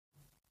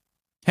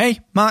Hey,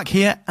 Mark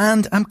here,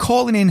 and I'm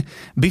calling in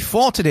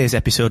before today's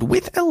episode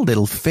with a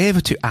little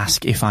favour to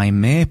ask, if I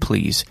may,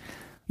 please.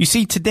 You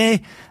see,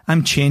 today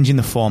I'm changing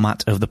the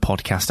format of the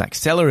Podcast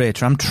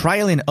Accelerator. I'm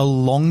trialling a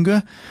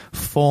longer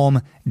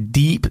form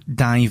deep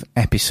dive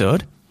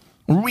episode,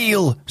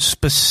 real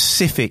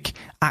specific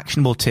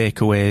actionable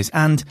takeaways,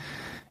 and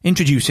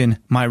introducing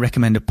my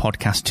recommended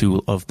podcast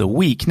tool of the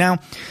week. Now,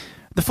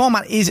 the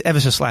format is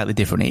ever so slightly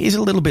different. It is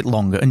a little bit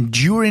longer, and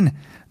during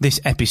this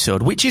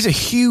episode, which is a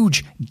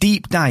huge,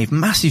 deep dive,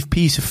 massive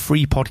piece of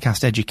free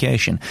podcast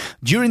education,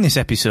 during this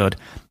episode,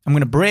 I'm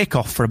going to break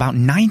off for about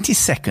 90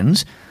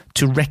 seconds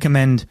to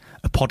recommend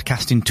a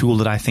podcasting tool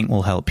that I think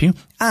will help you.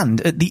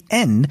 And at the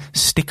end,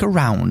 stick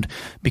around,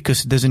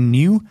 because there's a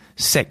new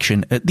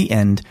section at the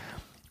end,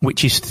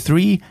 which is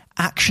 3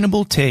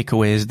 actionable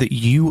takeaways that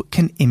you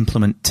can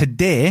implement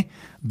today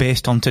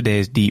based on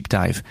today's deep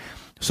dive.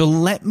 So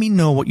let me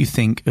know what you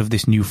think of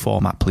this new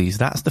format, please.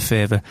 That's the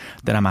favour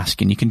that I'm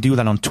asking. You can do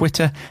that on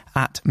Twitter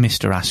at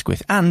Mr.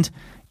 Asquith, and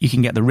you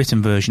can get the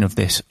written version of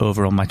this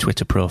over on my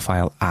Twitter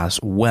profile as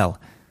well.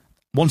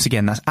 Once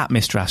again, that's at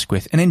Mr.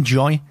 Asquith, and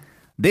enjoy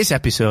this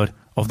episode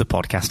of the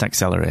Podcast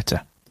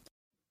Accelerator.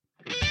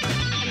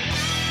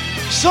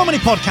 So many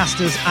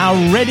podcasters are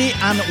ready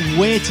and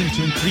waiting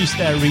to increase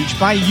their reach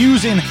by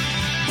using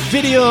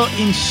video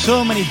in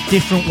so many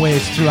different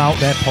ways throughout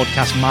their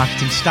podcast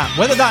marketing stack.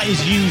 Whether that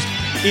is used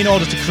in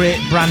order to create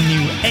brand new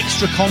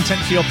extra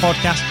content for your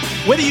podcast,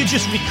 whether you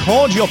just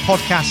record your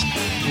podcast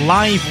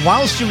live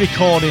whilst you're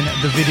recording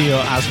the video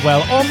as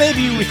well, or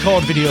maybe you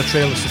record video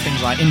trailers for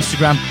things like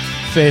Instagram,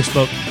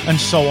 Facebook, and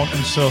so on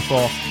and so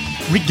forth.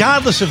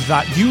 Regardless of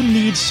that, you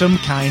need some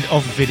kind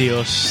of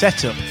video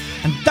setup.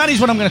 And that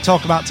is what I'm going to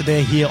talk about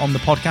today here on the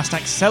Podcast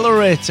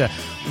Accelerator.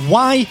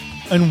 Why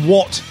and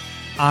what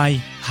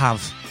I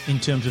have in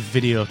terms of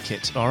video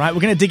kit. All right,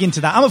 we're going to dig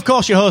into that. I'm, of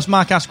course, your host,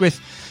 Mark Asquith,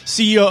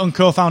 CEO and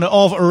co-founder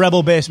of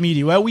Rebel Base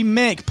Media, where we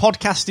make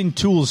podcasting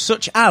tools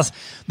such as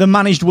the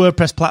managed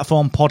WordPress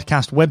platform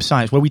podcast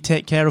websites, where we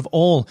take care of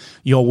all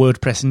your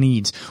WordPress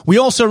needs. We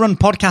also run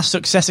Podcast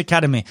Success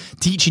Academy,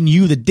 teaching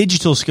you the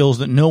digital skills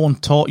that no one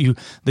taught you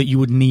that you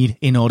would need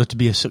in order to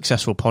be a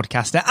successful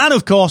podcaster. And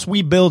of course,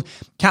 we build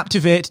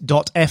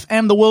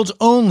Captivate.fm, the world's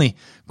only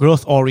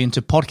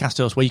growth-oriented podcast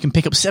host, where you can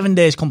pick up 7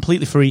 days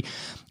completely free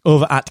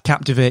over at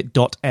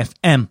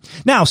Captivate.fm.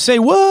 Now, say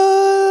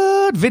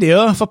what?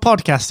 Video for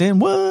podcasting?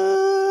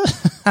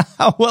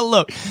 What? Well,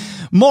 look,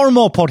 more and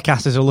more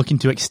podcasters are looking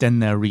to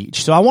extend their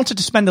reach. So I wanted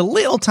to spend a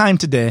little time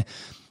today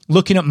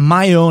looking at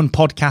my own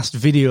podcast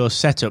video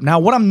setup. Now,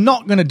 what I'm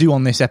not going to do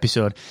on this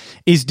episode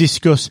is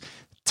discuss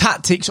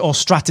tactics or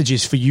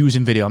strategies for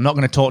using video. I'm not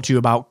going to talk to you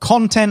about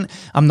content.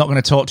 I'm not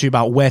going to talk to you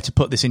about where to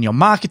put this in your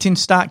marketing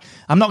stack.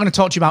 I'm not going to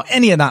talk to you about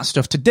any of that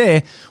stuff.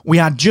 Today, we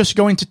are just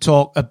going to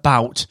talk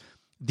about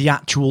the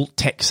actual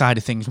tech side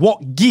of things.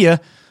 What gear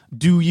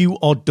do you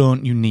or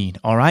don't you need?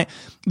 All right.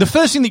 The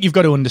first thing that you've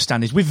got to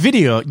understand is with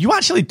video, you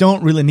actually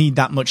don't really need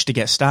that much to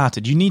get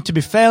started. You need to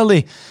be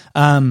fairly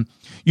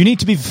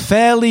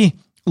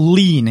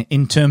lean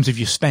in terms of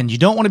your spend. You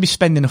don't want to be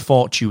spending a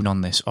fortune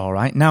on this. All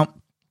right. Now,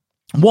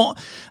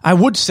 what I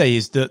would say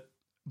is that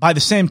by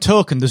the same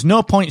token, there's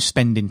no point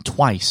spending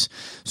twice.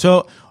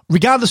 So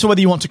regardless of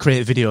whether you want to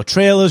create video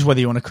trailers, whether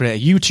you want to create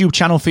a YouTube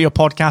channel for your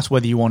podcast,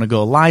 whether you want to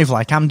go live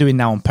like I'm doing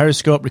now on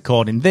Periscope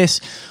recording this,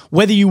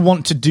 whether you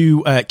want to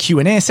do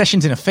Q&A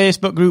sessions in a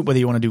Facebook group, whether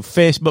you want to do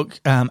Facebook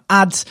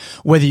ads,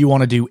 whether you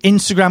want to do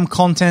Instagram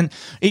content,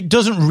 it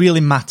doesn't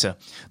really matter.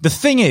 The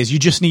thing is, you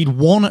just need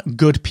one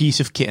good piece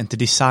of kit and to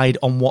decide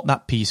on what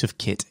that piece of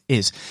kit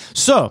is.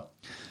 So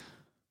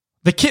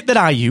the kit that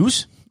I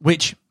use,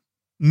 which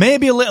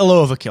maybe a little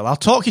overkill. I'll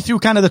talk you through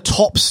kind of the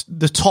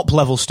top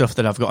level stuff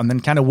that I've got, and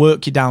then kind of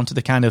work you down to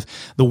the kind of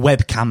the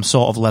webcam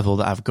sort of level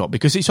that I've got,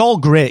 because it's all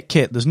great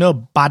kit. There's no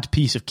bad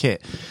piece of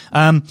kit.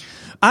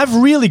 I've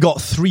really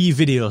got 3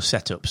 video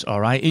setups, all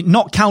right?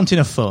 Not counting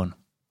a phone.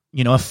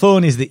 You know, a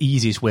phone is the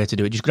easiest way to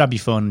do it. Just grab your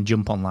phone and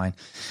jump online.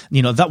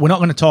 You know, that we're not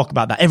going to talk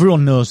about that.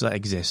 Everyone knows that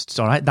exists,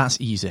 all right?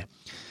 That's easy.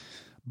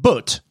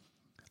 But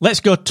let's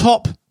go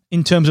top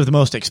in terms of the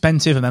most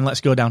expensive, and then let's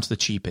go down to the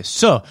cheapest.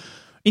 So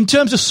in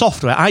terms of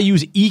software, I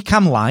use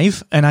Ecamm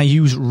Live and I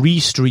use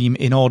Restream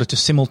in order to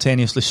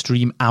simultaneously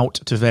stream out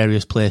to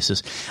various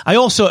places. I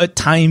also at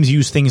times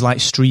use things like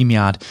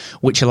StreamYard,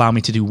 which allow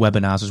me to do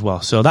webinars as well.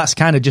 So that's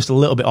kind of just a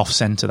little bit off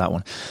center, that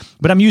one.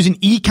 But I'm using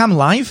Ecamm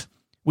Live,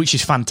 which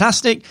is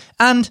fantastic,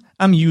 and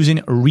I'm using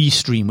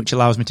Restream, which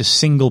allows me to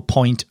single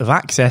point of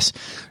access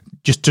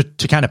just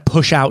to kind of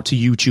push out to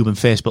YouTube and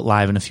Facebook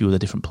Live and a few other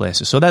different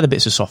places. So they're the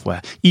bits of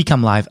software,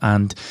 Ecamm Live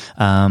and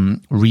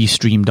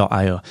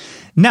Restream.io.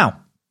 Now,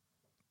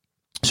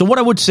 so what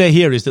I would say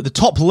here is that the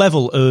top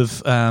level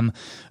of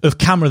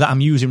camera that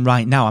I'm using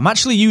right now, I'm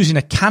actually using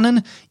a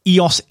Canon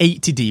EOS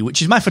 80D,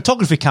 which is my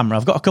photography camera.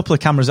 I've got a couple of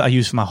cameras that I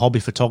use for my hobby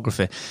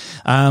photography.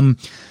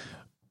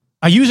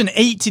 I use an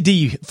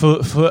 80D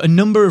for a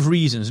number of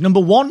reasons. Number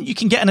one, you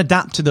can get an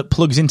adapter that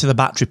plugs into the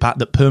battery pack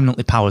that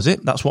permanently powers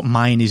it. That's what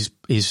mine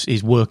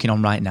is working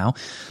on right now.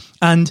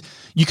 And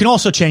You can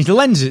also change the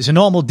lenses. It's a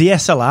normal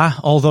DSLR,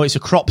 although it's a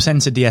crop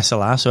sensor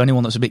DSLR. So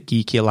anyone that's a bit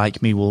geekier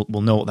like me will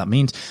know what that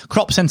means.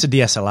 Crop sensor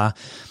DSLR.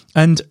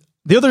 And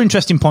the other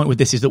interesting point with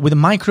this is that with a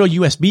micro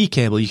USB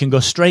cable, you can go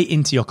straight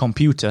into your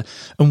computer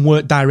and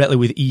work directly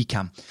with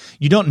Ecamm.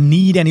 You don't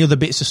need any other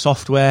bits of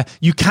software.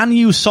 You can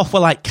use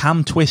software like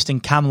CamTwist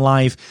and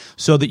CamLive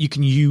so that you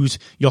can use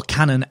your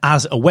Canon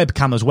as a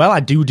webcam as well. I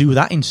do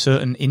that in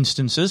certain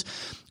instances.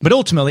 But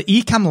ultimately,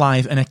 Ecamm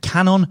Live and a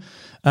Canon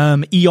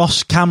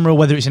EOS camera,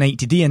 whether it's an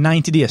 80D, a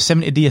 90D, a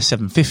 70D, a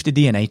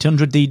 750D, an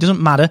 800D,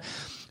 doesn't matter.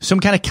 Some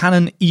kind of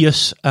Canon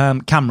EOS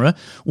camera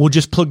will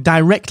just plug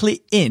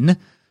directly in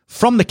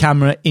from the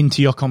camera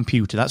into your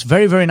computer. That's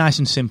very, very nice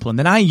and simple. And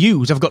then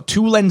I've got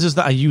two lenses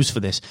that I use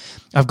for this.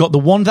 I've got the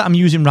one that I'm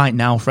using right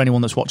now for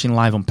anyone that's watching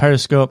live on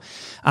Periscope.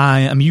 I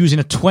am using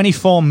a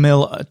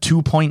 24mm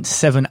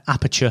 2.7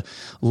 aperture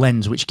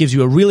lens, which gives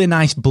you a really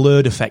nice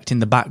blurred effect in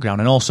the background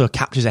and also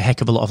captures a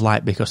heck of a lot of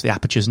light because the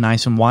aperture is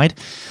nice and wide.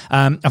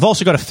 I've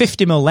also got a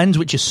 50mm lens,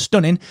 which is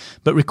stunning,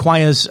 but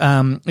requires,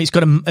 it's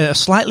got a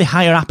slightly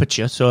higher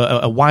aperture, so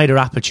a wider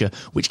aperture,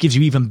 which gives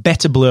you even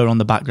better blur on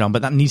the background,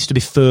 but that needs to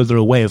be further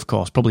away, of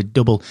course, probably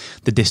double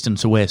the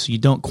distance away, so you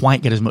don't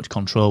quite get as much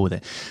control with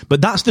it.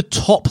 But that's the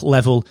top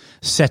level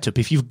setup.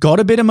 If you've got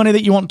a bit of money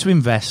that you want to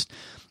invest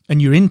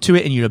and you're into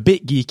it and you're a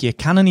bit geeky, a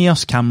Canon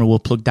EOS camera will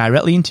plug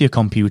directly into your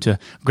computer,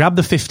 grab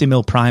the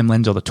 50mm prime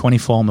lens or the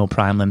 24mm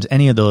prime lens,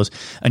 any of those,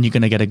 and you're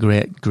going to get a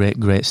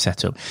great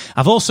setup.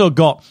 I've also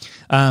got,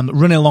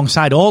 running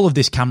alongside all of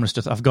this camera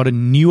stuff, I've got a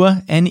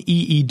Neewer,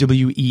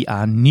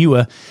 Neewer,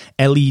 Neewer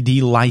LED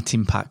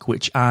lighting pack,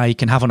 which I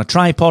can have on a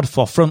tripod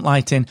for front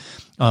lighting,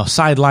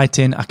 side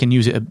lighting. I can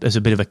use it as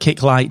a bit of a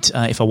kick light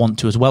if I want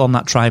to as well on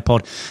that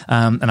tripod.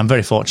 And I'm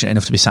very fortunate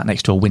enough to be sat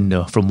next to a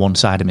window from one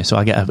side of me, so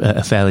I get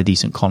a fairly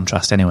decent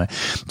contrast anyway.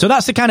 So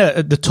that's the kind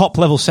of the top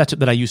level setup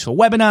that I use for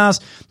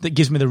webinars that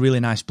gives me the really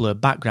nice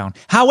blurred background.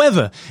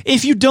 However,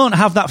 if you don't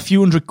have that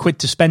few £100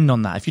 to spend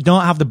on that, if you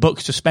don't have the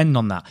bucks to spend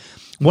on that,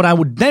 what I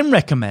would then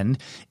recommend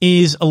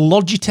is a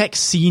Logitech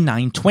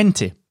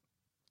C920.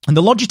 And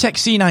the Logitech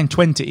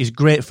C920 is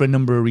great for a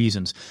number of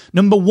reasons.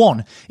 Number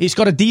one, it's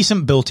got a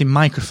decent built-in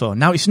microphone.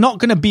 Now, it's not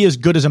going to be as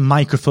good as a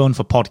microphone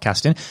for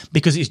podcasting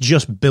because it's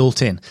just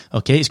built in,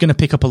 okay? It's going to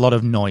pick up a lot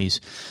of noise,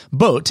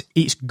 but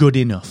it's good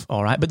enough,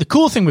 all right? But the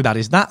cool thing with that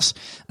is that's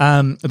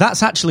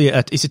actually,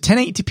 it's a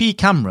 1080p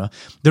camera.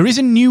 There is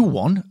a new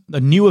one, a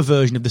newer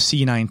version of the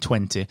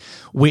C920,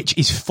 which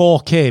is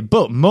 4K,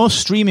 but most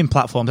streaming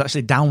platforms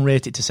actually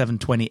downrate it to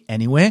 720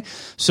 anyway.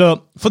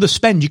 So for the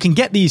spend, you can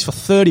get these for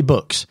 $30.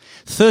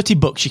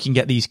 $30 you can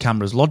get these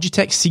cameras.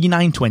 Logitech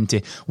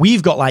C920.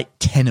 We've got like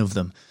 10 of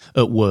them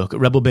at work at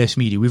Rebel Base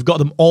Media. We've got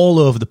them all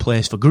over the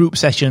place for group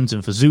sessions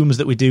and for Zooms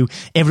that we do.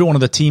 Every one of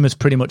the team has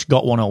pretty much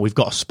got one, or we've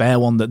got a spare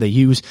one that they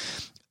use.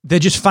 They're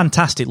just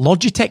fantastic.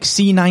 Logitech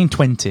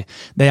C920.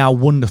 They are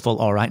wonderful,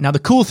 all right? Now, the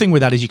cool thing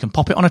with that is you can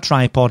pop it on a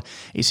tripod.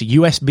 It's a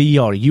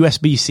USB or a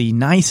USB-C,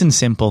 nice and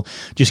simple.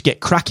 Just get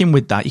cracking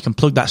with that. You can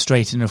plug that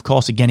straight in. And, of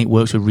course, again, it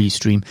works with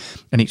Restream,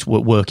 and it's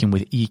working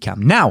with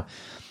Ecamm. Now,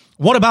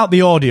 what about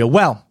the audio?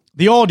 Well,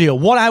 the audio,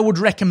 what I would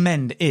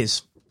recommend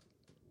is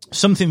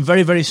something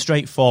very, very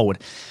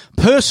straightforward.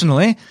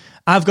 Personally,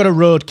 I've got a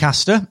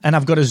Rodecaster and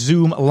I've got a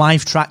Zoom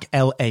LiveTrack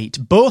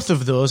L8. Both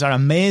of those are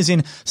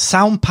amazing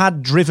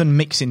SoundPad-driven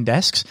mixing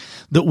desks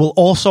that will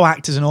also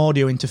act as an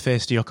audio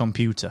interface to your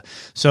computer.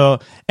 So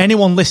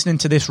anyone listening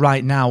to this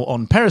right now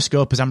on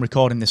Periscope as I'm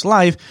recording this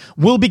live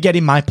will be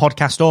getting my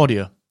podcast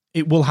audio.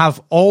 It will have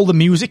all the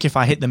music. If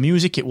I hit the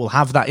music, it will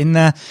have that in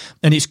there.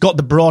 And it's got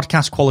the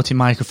broadcast quality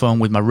microphone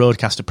with my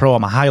Rodecaster Pro or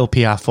my Heil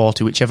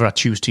PR40, whichever I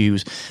choose to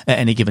use at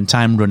any given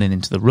time, running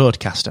into the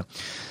Rodecaster.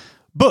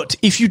 But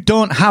if you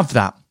don't have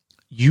that,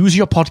 use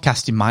your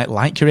podcasting mic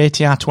like your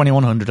ATR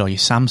 2100 or your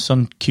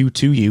Samsung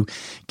Q2U.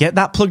 Get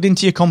that plugged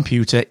into your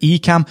computer.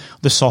 Ecamm,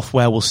 the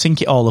software, will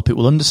sync it all up. It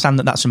will understand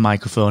that that's a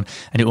microphone,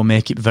 and it will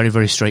make it very,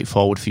 very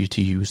straightforward for you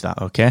to use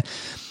that, okay?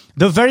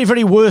 The very,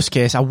 very worst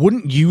case, I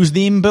wouldn't use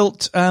the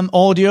inbuilt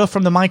audio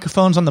from the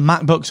microphones on the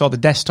MacBooks or the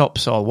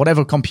desktops or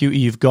whatever computer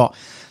you've got.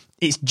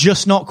 It's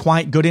just not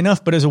quite good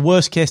enough, but as a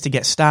worst case to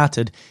get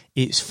started,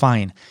 it's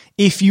fine.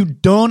 If you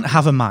don't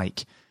have a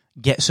mic,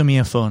 get some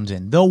earphones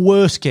in. The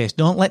worst case,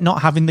 don't let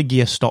not having the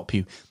gear stop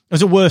you.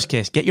 As a worst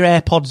case, get your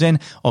AirPods in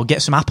or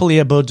get some Apple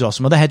earbuds or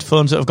some other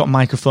headphones that have got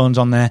microphones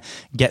on there.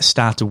 Get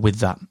started with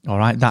that, all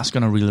right? That's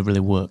going to really, really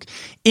work.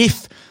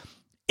 If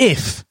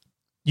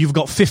you've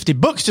got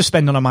 $50 to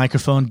spend on a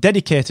microphone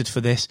dedicated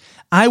for this,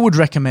 I would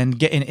recommend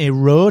getting a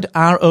Rode,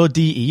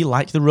 R-O-D-E,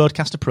 like the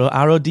Rodecaster Pro,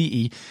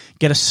 R-O-D-E.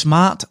 Get a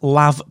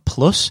SmartLav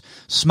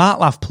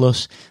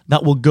Plus,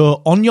 that will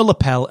go on your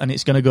lapel and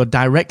it's going to go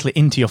directly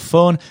into your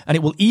phone, and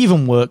it will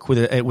even work with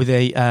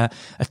a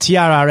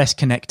TRRS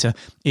connector.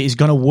 It is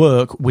going to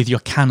work with your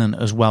Canon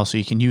as well, so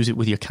you can use it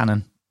with your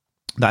Canon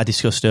that I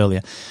discussed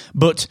earlier.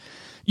 But,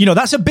 you know,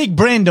 that's a big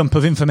brain dump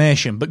of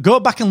information, but go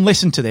back and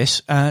listen to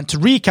this. To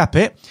recap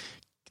it,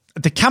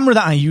 The camera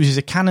that I use is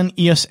a Canon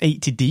EOS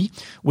 80D,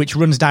 which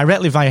runs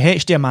directly via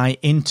HDMI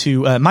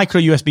into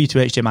micro USB to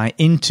HDMI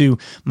into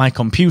my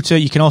computer.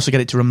 You can also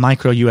get it to run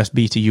micro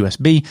USB to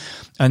USB,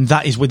 and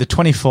that is with the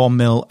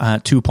 24mm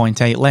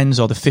 2.8 lens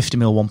or the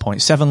 50mm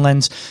 1.7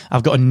 lens.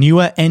 I've got a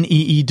newer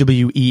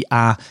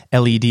NEEWER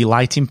LED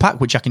lighting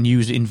pack, which I can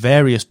use in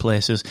various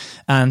places,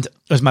 and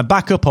as my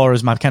backup or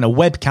as my kind of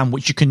webcam,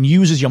 which you can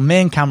use as your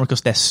main camera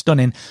because they're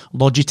stunning,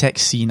 Logitech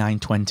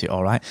C920,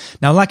 all right?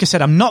 Now, like I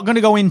said, I'm not going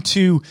to go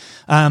into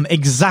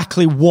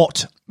exactly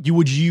what you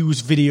would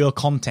use video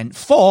content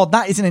for.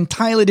 That is an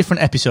entirely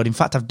different episode. In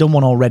fact, I've done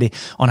one already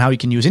on how you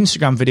can use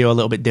Instagram video a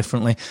little bit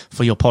differently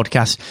for your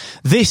podcast.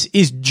 This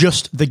is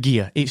just the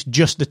gear. It's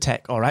just the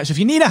tech, all right? So if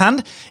you need a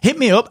hand, hit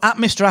me up at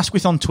Mr.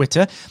 Asquith on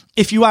Twitter.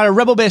 If you are a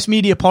Rebel-based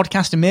media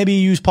podcast and maybe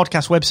you use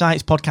podcast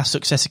websites, Podcast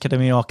Success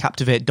Academy or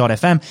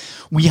Captivate.fm,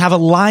 we have a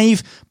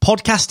live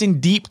podcasting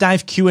deep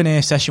dive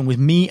Q&A session with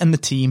me and the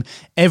team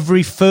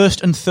every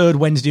first and third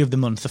Wednesday of the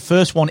month. The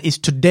first one is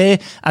today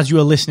as you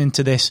are listening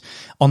to this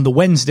on the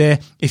Wednesday.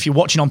 If you're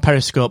watching on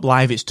Periscope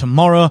Live, it's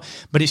tomorrow,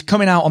 but it's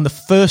coming out on the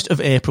 1st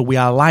of April. We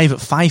are live at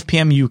 5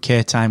 p.m.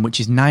 UK time, which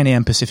is 9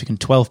 a.m. Pacific and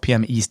 12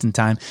 p.m. Eastern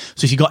time.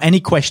 So if you've got any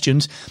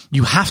questions,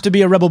 you have to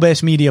be a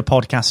Rebel-based media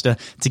podcaster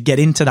to get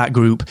into that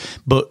group,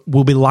 but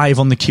we'll be live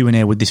on the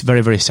Q&A with this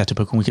very, very setup,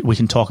 and we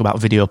can talk about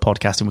video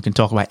podcasting. We can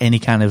talk about any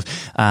kind of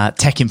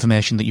tech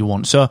information that you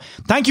want. So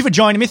thank you for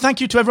joining me.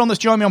 Thank you to everyone that's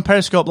joined me on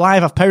Periscope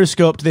Live. I've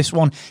Periscoped this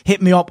one. Hit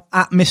me up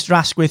at Mr.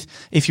 Asquith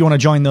if you want to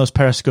join those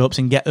Periscopes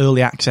and get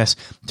early access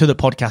to the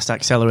Podcast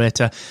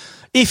Accelerator.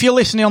 If you're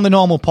listening on the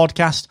normal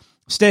podcast,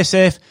 stay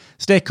safe,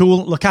 stay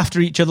cool, look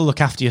after each other,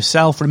 look after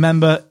yourself.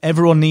 Remember,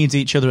 everyone needs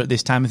each other at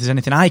this time. If there's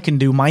anything I can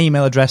do, my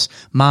email address,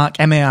 mark,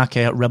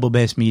 M-A-R-K, at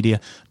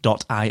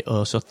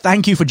rebelbasedmedia.io. So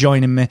thank you for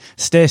joining me.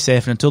 Stay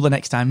safe, and until the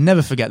next time,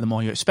 never forget, the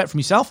more you expect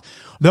from yourself,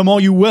 the more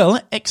you will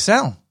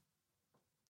excel.